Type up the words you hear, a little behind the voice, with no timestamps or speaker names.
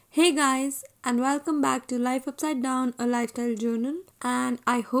Hey guys, and welcome back to Life Upside Down, a lifestyle journal. And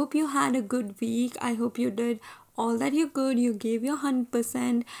I hope you had a good week. I hope you did all that you could. You gave your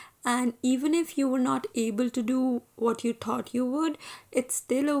 100%. And even if you were not able to do what you thought you would, it's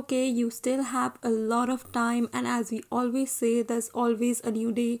still okay. You still have a lot of time. And as we always say, there's always a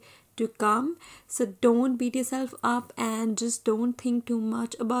new day to come. So don't beat yourself up and just don't think too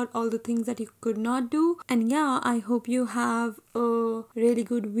much about all the things that you could not do. And yeah, I hope you have a really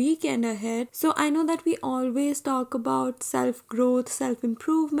good weekend ahead. So I know that we always talk about self growth, self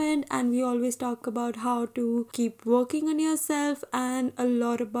improvement, and we always talk about how to keep working on yourself and a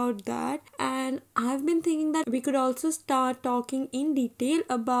lot about that. And I've been thinking that we could also start talking in detail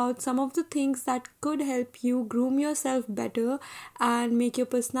about some of the things that could help you groom yourself better and make your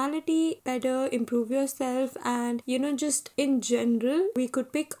personality better, improve yourself, and just in general, we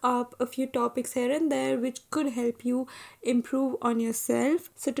could pick up a few topics here and there which could help you improve on yourself.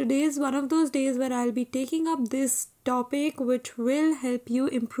 So today is one of those days where I'll be taking up this topic which will help you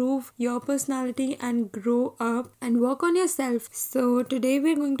improve your personality and grow up and work on yourself. So today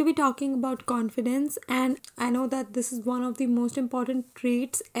we're going to be talking about confidence, and I know that this is one of the most important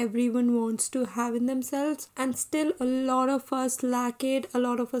traits everyone wants to have in themselves, and still a lot of us lack it. A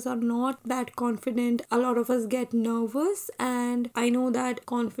lot of us are not that confident. A lot of us get nervous, and I know that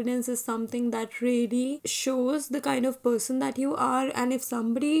confidence is something that really shows the kind of person that you are. And if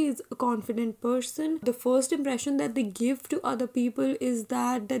somebody is a confident person, the first impression that they give to other people is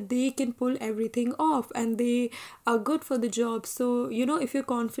that they can pull everything off and they are good for the job. So if you're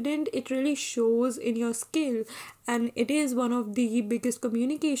confident, it really shows in your skill, and it is one of the biggest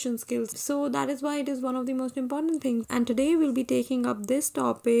communication skills. So that is why it is one of the most important things. And today we'll be taking up this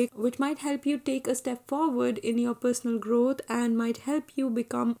topic which might help you take a step forward in your personal growth and might help you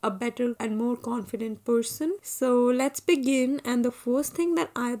become a better and more confident person. So let's begin. And the first thing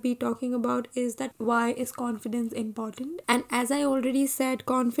that I'll be talking about is that why is confidence important? And as I already said,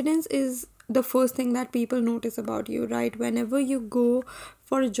 confidence is the first thing that people notice about you, right? Whenever you go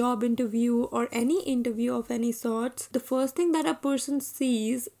for a job interview or any interview of any sorts, the first thing that a person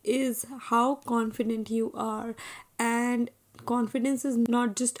sees is how confident you are. And confidence is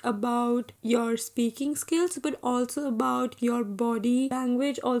not just about your speaking skills, but also about your body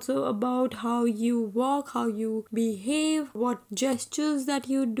language, also about how you walk, how you behave, what gestures that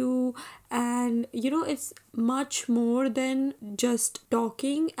you do. And it's much more than just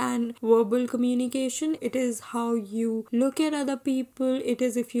talking and verbal communication. It is how you look at other people. It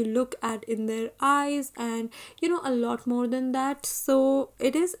is if you look at in their eyes, and a lot more than that. So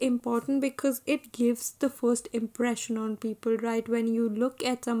it is important because it gives the first impression on people, right? When you look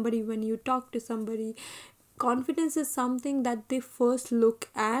at somebody, when you talk to somebody, confidence is something that they first look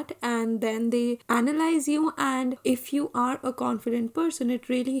at and then they analyze you. And if you are a confident person, it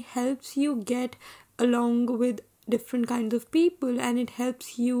really helps you get along with different kinds of people, and it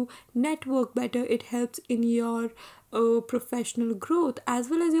helps you network better. It helps in your professional growth as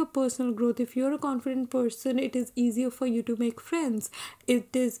well as your personal growth. If you're a confident person, it is easier for you to make friends.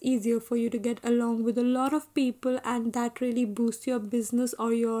 It is easier for you to get along with a lot of people, and that really boosts your business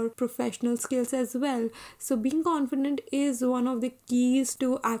or your professional skills as well. So being confident is one of the keys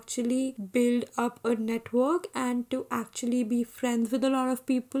to actually build up a network and to actually be friends with a lot of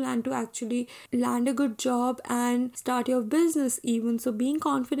people and to actually land a good job and start your business even. So being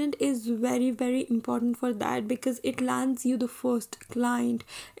confident is very, very important for that, because it lands you the first client,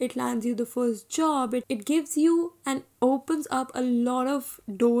 it lands you the first job, it gives you and opens up a lot of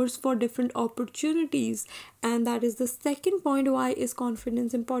doors for different opportunities. And that is the second point. Why is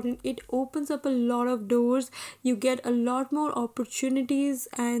confidence important? It opens up a lot of doors. You get a lot more opportunities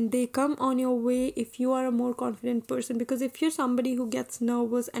and they come on your way if you are a more confident person. Because if you're somebody who gets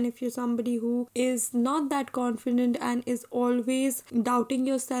nervous, and if you're somebody who is not that confident and is always doubting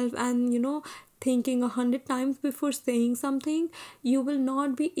yourself and thinking 100 times before saying something, you will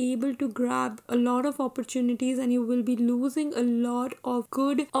not be able to grab a lot of opportunities, and you will be losing a lot of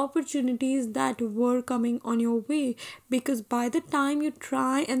good opportunities that were coming on your way. Because by the time you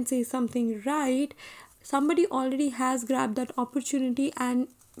try and say something right, somebody already has grabbed that opportunity and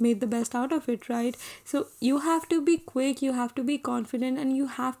made the best out of it, right? So you have to be quick, you have to be confident, and you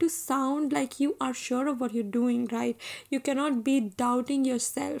have to sound like you are sure of what you're doing, right? You cannot be doubting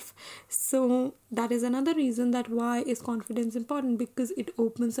yourself. So that is another reason that why is confidence important, because it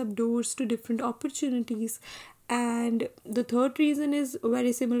opens up doors to different opportunities. And the third reason is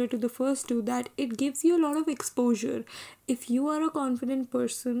very similar to the first two, that it gives you a lot of exposure. If you are a confident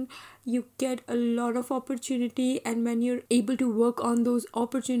person, you get a lot of opportunity, and when you're able to work on those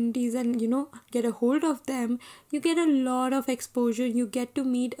opportunities and get a hold of them, you get a lot of exposure. You get to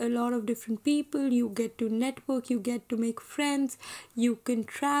meet a lot of different people, you get to network, you get to make friends, you can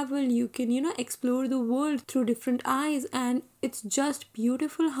travel, you can explore the world through different eyes. And it's just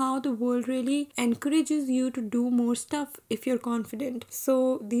beautiful how the world really encourages you to do more stuff if you're confident.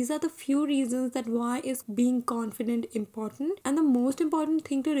 So these are the few reasons that why is being confident important. And the most important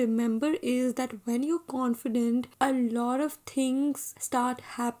thing to remember is that when you're confident, a lot of things start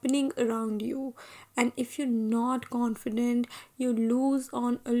happening around you. And if you're not confident, you lose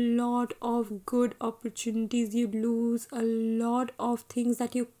on a lot of good opportunities, you lose a lot of things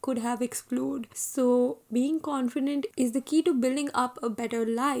that you could have explored. So being confident is the key to building up a better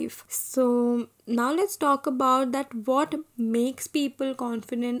life. So now let's talk about that, what makes people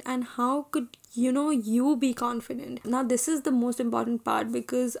confident and how could you be confident. Now this is the most important part,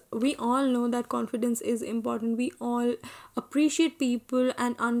 because we all know that confidence is important. We all appreciate people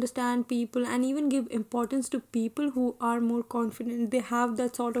and understand people and even give importance to people who are more confident. They have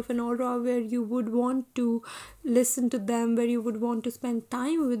that sort of an aura where you would want to listen to them, where you would want to spend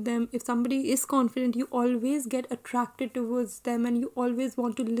time with them. If somebody is confident, you always get attracted towards them and you always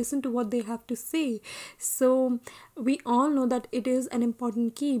want to listen to what they have to say. So we all know that it is an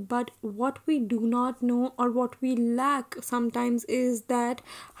important key, but what we do not know or what we lack sometimes is that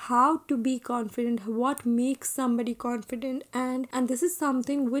how to be confident, what makes somebody confident. And this is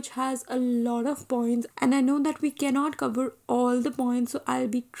something which has a lot of points, and I know that we cannot cover all the points, so I'll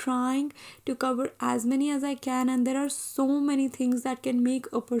be trying to cover as many as I can. And there are so many things that can make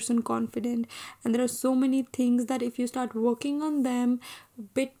a person confident, and there are so many things that if you start working on them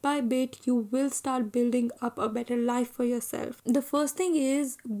bit by bit, you will start building up a better life for yourself. The first thing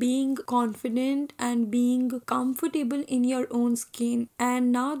is being confident and being comfortable in your own skin.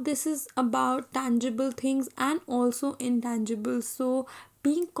 And now this is about tangible things and also intangible. So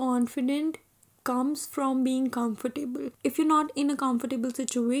being confident comes from being comfortable. If you're not in a comfortable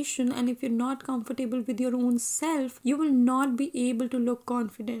situation and if you're not comfortable with your own self, you will not be able to look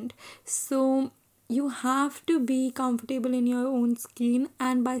confident. So you have to be comfortable in your own skin,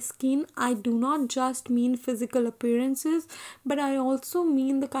 and by skin I do not just mean physical appearances, but I also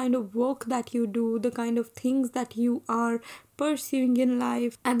mean the kind of work that you do, the kind of things that you are pursuing in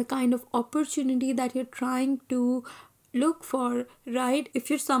life, and the kind of opportunity that you're trying to look for, right? If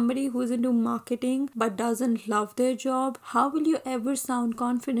you're somebody who's into marketing but doesn't love their job, how will you ever sound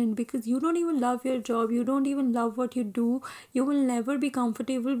confident? Because you don't even love your job, you don't even love what you do, you will never be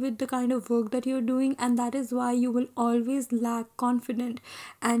comfortable with the kind of work that you're doing, and that is why you will always lack confidence.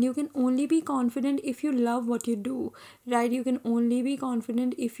 And you can only be confident if you love what you do, right? You can only be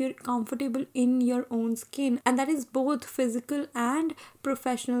confident if you're comfortable in your own skin, and that is both physical and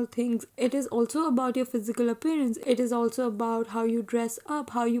professional things. It is also about your physical appearance, it is also about how you dress up,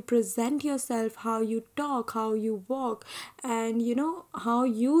 how you present yourself, how you talk, how you walk, and how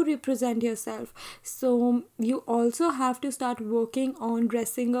you represent yourself. So you also have to start working on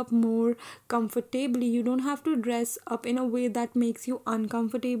dressing up more comfortably. You don't have to dress up in a way that makes you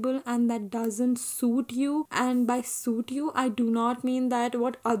uncomfortable and that doesn't suit you. And by suit you, I do not mean that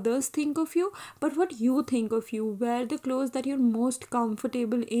what others think of you, but what you think of you. Wear the clothes that you're most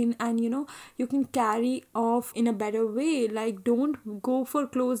comfortable in, and you can carry off in a better way. Like, don't go for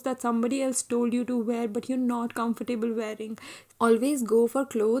clothes that somebody else told you to wear but you're not comfortable wearing. Always go for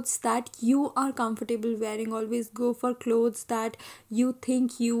clothes that you are comfortable wearing. Always go for clothes that you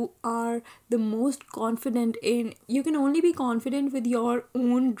think you are the most confident in. You can only be confident with your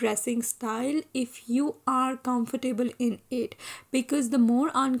own dressing style if you are comfortable in it, because the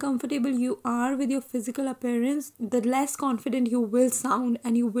more uncomfortable you are with your physical appearance, the less confident you will sound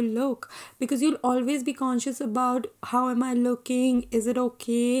and you will look, because you'll always be conscious about how am I looking, is it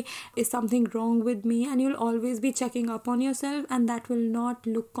okay, is something wrong with me, and you'll always be checking up on yourself, and that will not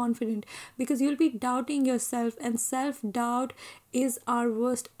look confident, because you'll be doubting yourself, and self-doubt is our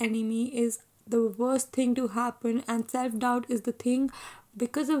worst enemy, is the worst thing to happen. And self-doubt is the thing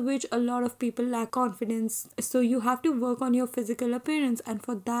because of which a lot of people lack confidence. So you have to work on your physical appearance, and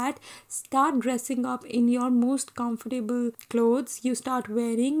for that, start dressing up in your most comfortable clothes. You start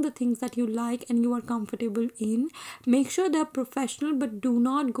wearing the things that you like and you are comfortable in. Make sure they're professional, but do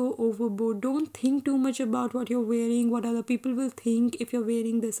not go overboard. Don't think too much about what you're wearing, what other people will think if you're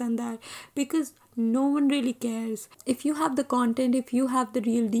wearing this and that, because no one really cares. If you have the content, if you have the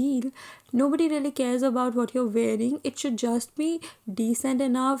real deal, nobody really cares about what you're wearing. It should just be decent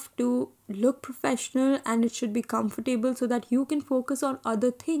enough to look professional, and it should be comfortable so that you can focus on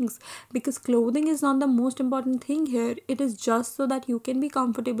other things, because clothing is not the most important thing here. It is just so that you can be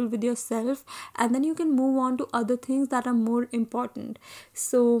comfortable with yourself, and then you can move on to other things that are more important.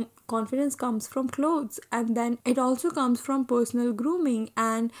 So confidence comes from clothes, and then it also comes from personal grooming.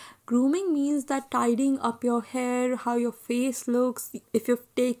 And grooming means that tidying up your hair, how your face looks, if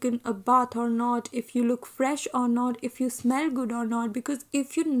you've taken a bath or not, if you look fresh or not, if you smell good or not. Because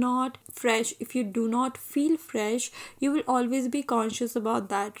if you're not fresh, if you do not feel fresh, you will always be conscious about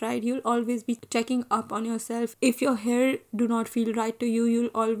that, right? You'll always be checking up on yourself. If your hair do not feel right to you,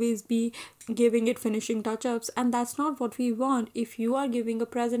 you'll always be giving it finishing touch-ups, and that's not what we want. If you are giving a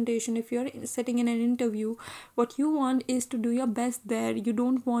presentation, if you're sitting in an interview, what you want is to do your best there. You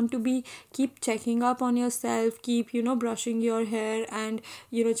don't want to be keep checking up on yourself, keep brushing your hair, and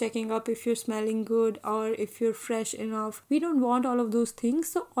checking up if you're smelling good or if you're fresh enough. We don't want all of those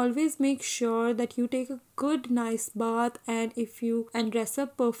things. So always make sure that you take a good nice bath, and dress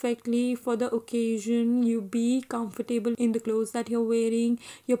up perfectly for the occasion. You be comfortable in the clothes that you're wearing,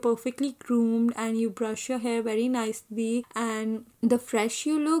 you're perfectly groomed, and you brush your hair very nicely, and the fresh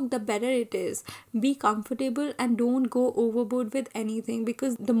you look, the better it is. Be comfortable and don't go overboard with anything,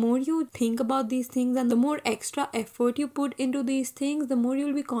 because the more you think about these things and the more extra effort you put into these things, the more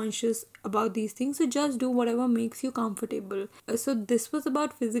you'll be conscious about these things. So just do whatever makes you comfortable. So this was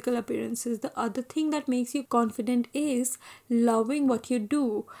about physical appearances. The other thing that makes you confident is loving what you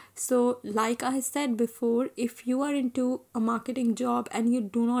do. So like I said before, if you are into a marketing job and you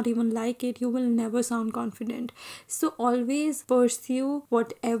do not even like it, you will never sound confident. So always pursue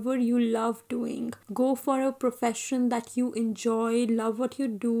whatever you love doing. Go for a profession that you enjoy, love what you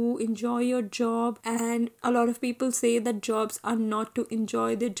do, enjoy your job. And a lot of people say that jobs are not to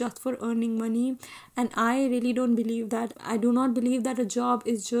enjoy, they're just for earning money, and I really don't believe that. I do not believe that a job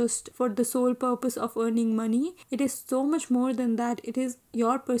is just for the sole purpose of earning money. It is so much more than that. It is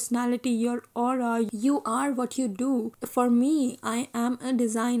your personality, your aura. You are what you do. For me, I am a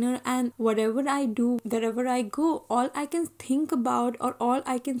designer, and whatever I do, wherever I go, all I can think about or all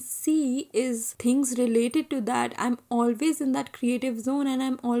I can see is things related to that. I'm always in that creative zone, and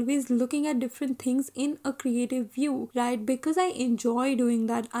I'm always looking at different things in a creative view, right? Because I enjoy doing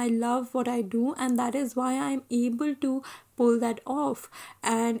that. I love what I do, and that is why I'm able to pull that off.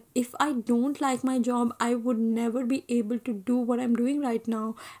 And if I don't like my job, I would never be able to do what I'm doing right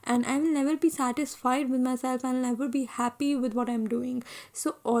now, and I will never be satisfied with myself. I'll never be happy with what I'm doing.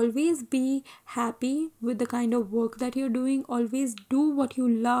 So always be happy with the kind of work that you're doing. Always do what you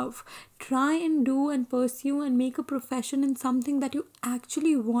love. Try and do and pursue and make a profession in something that you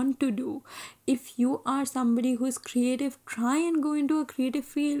actually want to do. If you are somebody who is creative, try and go into a creative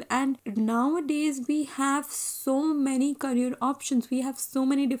field. And nowadays we have so many career options. We have so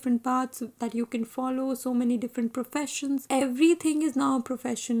many different paths that you can follow, so many different professions. Everything is now a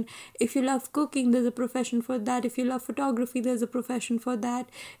profession. If you love cooking, there's a profession for that. If you love photography, there's a profession for that.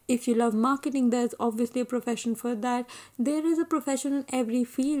 If you love marketing, there's obviously a profession for that. There is a profession in every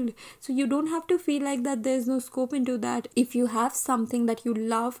field. So you don't have to feel like that there's no scope into that. If you have something that you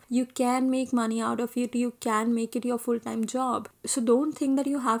love, you can make money out of it. You can make it your full-time job. So don't think that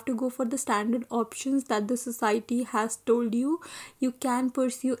you have to go for the standard options that the society has told you. You can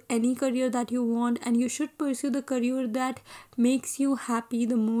pursue any career that you want, and you should pursue the career that makes you happy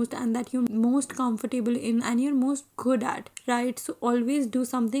the most, and that you're most comfortable in, and you're most good at, right? So always do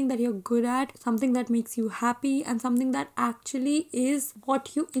something that you're good at, something that makes you happy, and something that actually is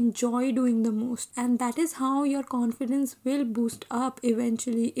what you enjoy doing the most. And that is how your confidence will boost up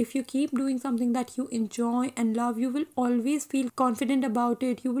eventually. If you keep doing something that you enjoy and love, you will always feel confident about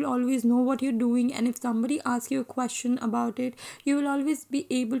it. You will always know what you're doing, and if somebody asks you a question about it, you will always be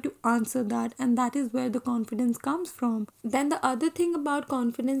able to answer that, and that is where the confidence comes from. Then the other thing about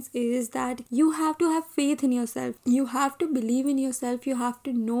confidence is that you have to have faith in yourself. You have to believe in yourself. You have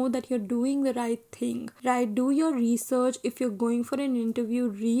to know that you're doing the right thing, right? Do your research. If you're going for an interview,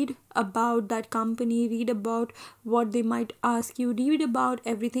 read about that company, read about what they might ask you, read about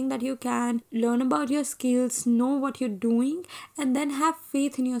everything that you can, learn about your skills, know what you're doing, and then have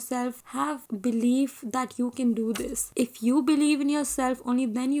faith in yourself. Have belief that you can do this. If you believe in yourself, only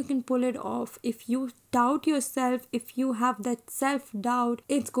then you can pull it off. If you doubt yourself, if you have that self-doubt,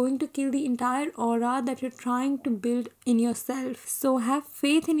 it's going to kill the entire aura that you're trying to build in yourself. So have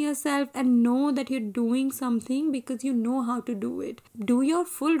faith in yourself and know that you're doing something because you know how to do it. Do your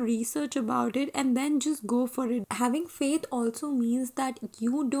full research about it and then just go for it. Having faith also means that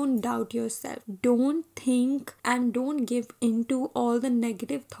you don't doubt yourself. Don't think and don't give into all the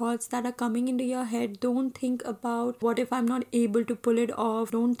negative thoughts that are coming into your head. Don't think about what if I'm not able to pull it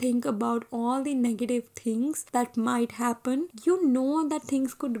off. Don't think about all the negative things that might happen. You know that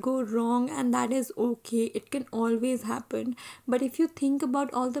things could go wrong and that is okay. It can always happen. But if you think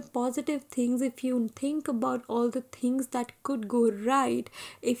about all the positive things, if you think about all the things that could go right,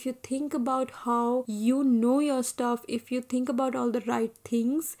 if you think about how you know your stuff, if you think about all the right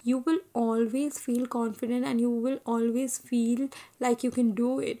things, you will always feel confident and you will always feel like you can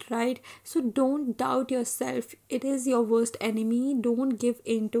do it, right? So don't doubt yourself. It is your worst enemy. Don't give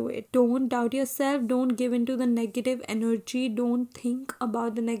into it. Don't doubt yourself. Don't give into the negative energy. Don't think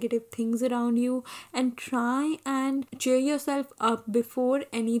about the negative things around you, and try and cheer yourself up before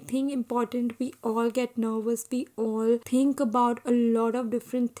anything important. We all get nervous. We all think about a lot of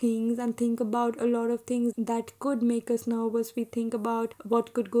different things and think about a lot of things that could make us nervous. We think about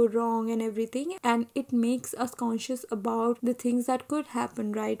what could go wrong and everything, and it makes us conscious about the things that could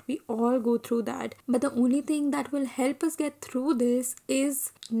happen, right? We all go through that, but the only thing that will help us get through this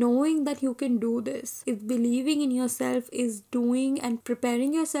is knowing that you can do this, is believing in yourself, is doing and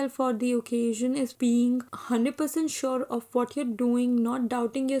preparing yourself for the occasion, is being 100% sure of what you're doing, not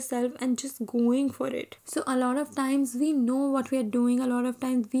doubting yourself and just going for it. So a lot of times we know what we are doing, a lot of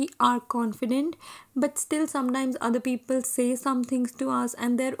times we are confident, but still sometimes other people say some things to us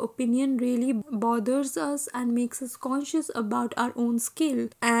and their opinion really bothers us and makes us conscious about our own skill.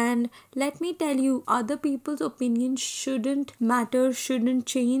 And let me tell you, other people's opinion shouldn't matter, shouldn't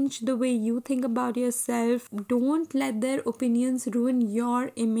change the way you think about yourself. Don't let their opinions ruin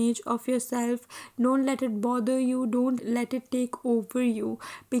your image of yourself. Don't let it bother you. Don't let it take over you,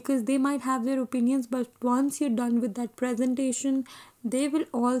 because they might have their opinions, but once you're done with that presentation, they will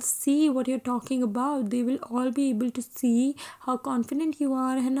all see what you're talking about. They will all be able to see how confident you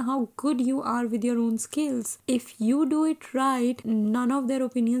are and how good you are with your own skills. If you do it right, none of their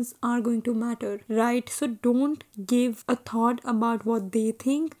opinions are going to matter, right? So don't give a thought about what they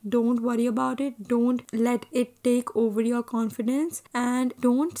think. Don't worry about it. Don't let it take over your confidence, and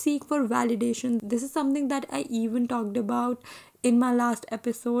don't seek for validation. This is something that I even talked about in my last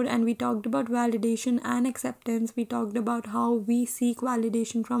episode, and we talked about validation and acceptance. We talked about how we seek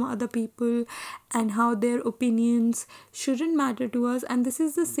validation from other people and how their opinions shouldn't matter to us, and this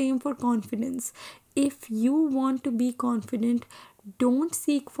is the same for confidence. If you want to be confident, don't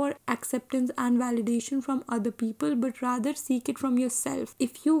seek for acceptance and validation from other people, but rather seek it from yourself.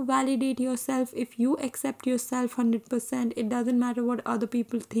 If you validate yourself, if you accept yourself 100%, it doesn't matter what other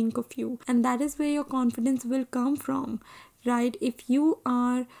people think of you, and that is where your confidence will come from, right? If you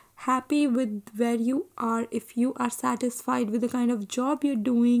are happy with where you are, if you are satisfied with the kind of job you're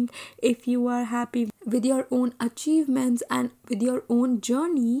doing, if you are happy with your own achievements and with your own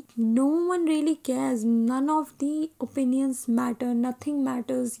journey, no one really cares. None of the opinions matter. Nothing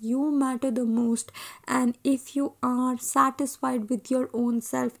matters. You matter the most. And if you are satisfied with your own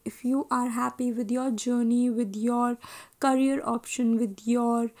self, if you are happy with your journey, with your career option, with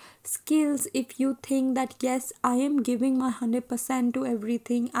your skills, if you think that yes, I am giving my 100% to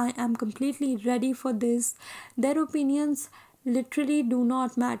everything, I am completely ready for this, their opinions literally do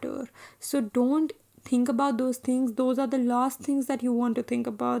not matter. So don't think about those things. Those are the last things that you want to think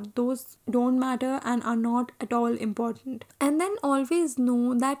about. Those don't matter and are not at all important. And then always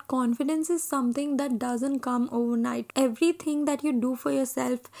know that confidence is something that doesn't come overnight. Everything that you do for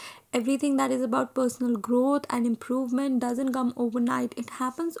yourself, everything that is about personal growth and improvement doesn't come overnight. It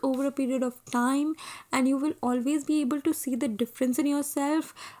happens over a period of time, and you will always be able to see the difference in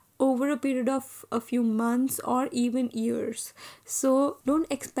yourself over a period of a few months or even years. So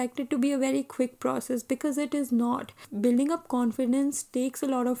don't expect it to be a very quick process, because it is not. Building up confidence takes a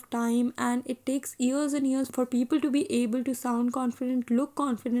lot of time, and it takes years and years for people to be able to sound confident, look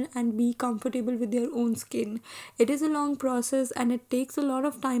confident, and be comfortable with their own skin. It is a long process and it takes a lot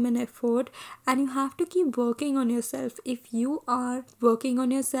of time and effort, and you have to keep working on yourself. If you are working on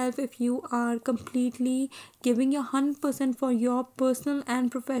yourself, if you are completely giving your 100% for your personal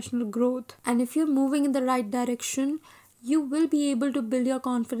and professional growth, and if you're moving in the right direction, you will be able to build your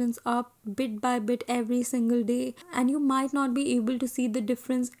confidence up bit by bit every single day. And you might not be able to see the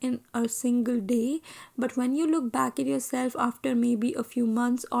difference in a single day, but when you look back at yourself after maybe a few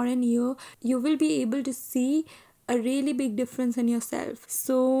months or a year, you will be able to see a really big difference in yourself.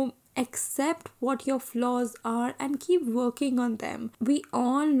 So accept what your flaws are and keep working on them. We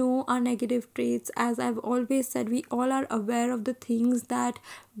all know our negative traits. As I've always said, we all are aware of the things that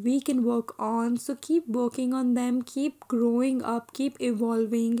we can work on. So keep working on them, keep growing up, keep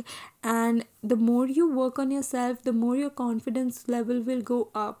evolving. And the more you work on yourself, the more your confidence level will go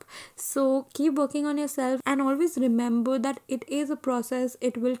up. So keep working on yourself and always remember that it is a process.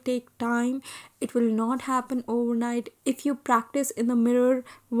 It will take time. It will not happen overnight. If you practice in the mirror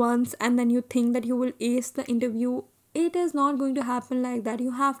once and then you think that you will ace the interview, it is not going to happen like that.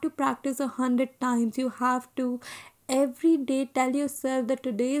 You have to practice 100 times. You have to every day tell yourself that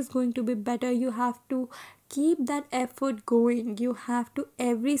today is going to be better. You have to keep that effort going. You have to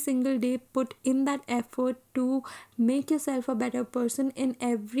every single day put in that effort to make yourself a better person in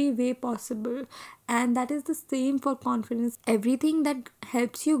every way possible. And that is the same for confidence. Everything that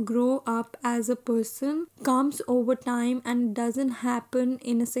helps you grow up as a person comes over time and doesn't happen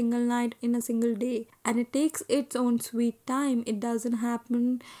in a single night, in a single day. And it takes its own sweet time. It doesn't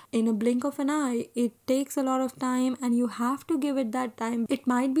happen in a blink of an eye. It takes a lot of time and you have to give it that time. It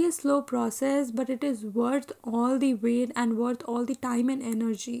might be a slow process, but it is worth all the wait and worth all the time and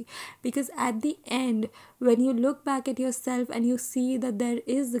energy. Because at the end, when you look back at yourself and you see that there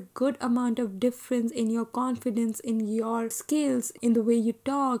is a good amount of difference in your confidence, in your skills, in the way you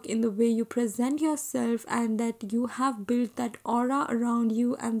talk, in the way you present yourself, and that you have built that aura around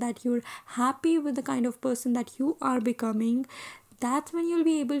you and that you're happy with the kind of person that you are becoming, that's when you'll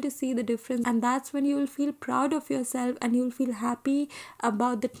be able to see the difference, and that's when you'll feel proud of yourself and you'll feel happy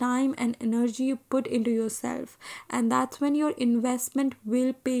about the time and energy you put into yourself. And that's when your investment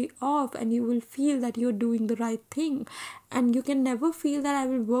will pay off and you will feel that you're doing the right thing. And you can never feel that I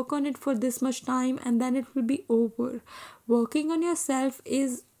will work on it for this much time and then it will be over. Working on yourself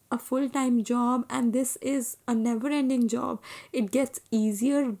is a full-time job, and this is a never-ending job. It gets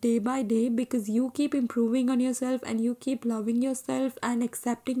easier day by day because you keep improving on yourself and you keep loving yourself and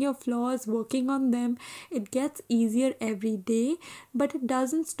accepting your flaws, working on them. It gets easier every day, but it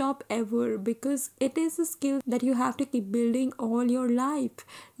doesn't stop ever because it is a skill that you have to keep building all your life.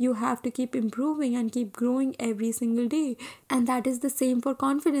 You have to keep improving and keep growing every single day. And that is the same for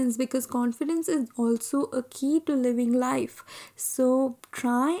confidence, because confidence is also a key to living life. So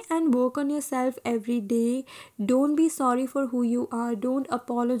try and work on yourself every day. Don't be sorry for who you are. Don't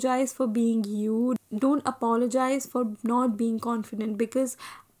apologize for being you. Don't apologize for not being confident, because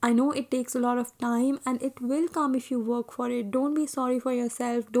I know it takes a lot of time and it will come if you work for it. Don't be sorry for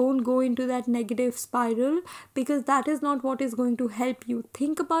yourself. Don't go into that negative spiral, because that is not what is going to help you.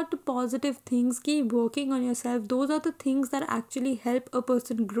 Think about the positive things. Keep working on yourself. Those are the things that actually help a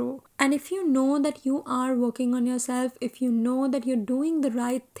person grow. And if you know that you are working on yourself, if you know that you're doing the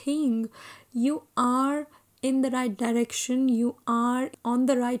right thing, you are in the right direction, you are on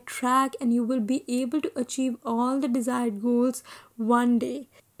the right track, and you will be able to achieve all the desired goals one day.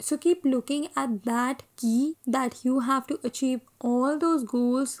 So keep looking at that key that you have to achieve all those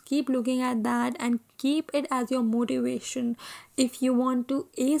goals. Keep looking at that and keep it as your motivation. If you want to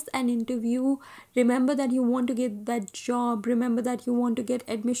ace an interview, remember that you want to get that job. Remember that you want to get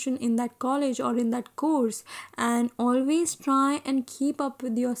admission in that college or in that course. And always try and keep up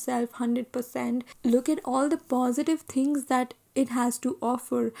with yourself 100%. Look at all the positive things that it has to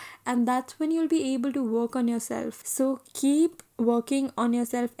offer, and that's when you'll be able to work on yourself. So keep working on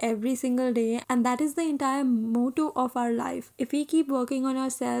yourself every single day, and that is the entire motto of our life. If we keep working on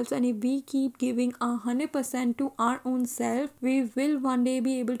ourselves and if we keep giving 100% to our own self, we will one day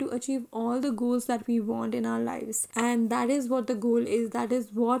be able to achieve all the goals that we want in our lives. And that is what the goal is. That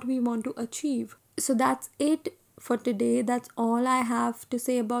is what we want to achieve. So that's it for today. That's all I have to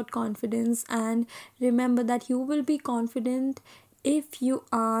say about confidence. And remember that you will be confident if you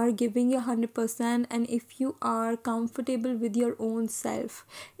are giving your 100% and if you are comfortable with your own self.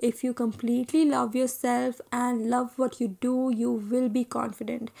 If you completely love yourself and love what you do, you will be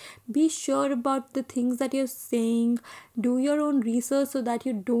confident. Be sure about the things that you're saying. Do your own research so that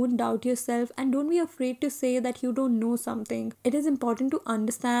you don't doubt yourself, and don't be afraid to say that you don't know something. It is important to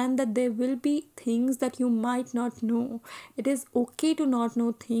understand that there will be things that you might not know. It is okay to not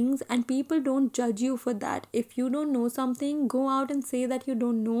know things, and people don't judge you for that. If you don't know something, go out and say that you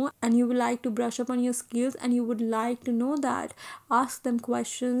don't know and you would like to brush up on your skills and you would like to know that. Ask them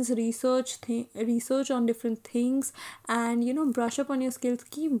questions, research on different things, and brush up on your skills.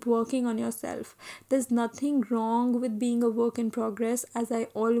 Keep working on yourself. There's nothing wrong with being a work in progress. As I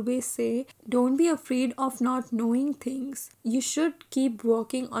always say, don't be afraid of not knowing things. You should keep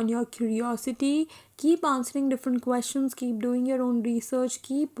working on your curiosity, keep answering different questions, keep doing your own research,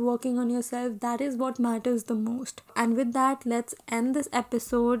 keep working on yourself. That is what matters the most. And with that, let's end this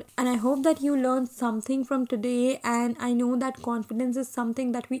episode. And I hope that you learned something from today. And I know that confidence is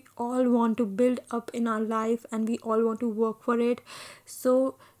something that we all want to build up in our life and we all want to work for it.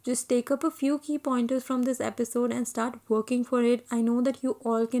 So just take up a few key pointers from this episode and start working for it. I know that you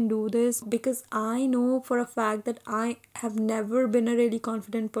all can do this because I know for a fact that I have never been a really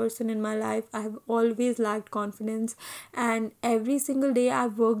confident person in my life. I have always lacked confidence, and every single day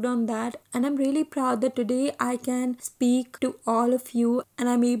I've worked on that. And I'm really proud that today I can speak to all of you and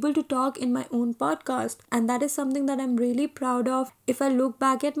I'm able to talk in my own podcast. And that is something that I'm really proud of. If I look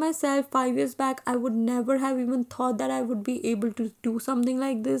back at myself 5 years back, I would never have even thought that I would be able to do something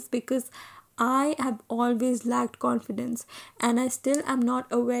like this because I have always lacked confidence, and I still am not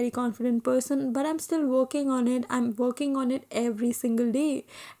a very confident person, but I'm still working on it. I'm working on it every single day,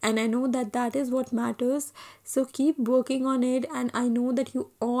 and I know that that is what matters. So keep working on it, and I know that you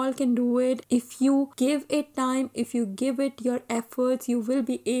all can do it. If you give it time, if you give it your efforts, you will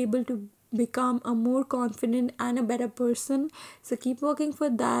be able to become a more confident and a better person. So keep working for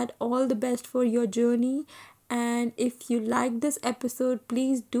that. All the best for your journey. And if you like this episode,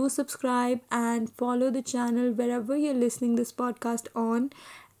 please do subscribe and follow the channel wherever you're listening this podcast on.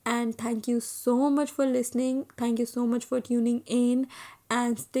 And thank you so much for listening. Thank you so much for tuning in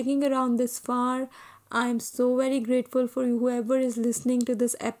and sticking around this far. I'm so very grateful for whoever is listening to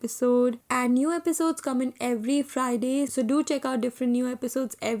this episode. And new episodes come in every Friday, so do check out different new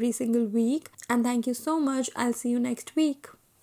episodes every single week. And thank you so much. I'll see you next week.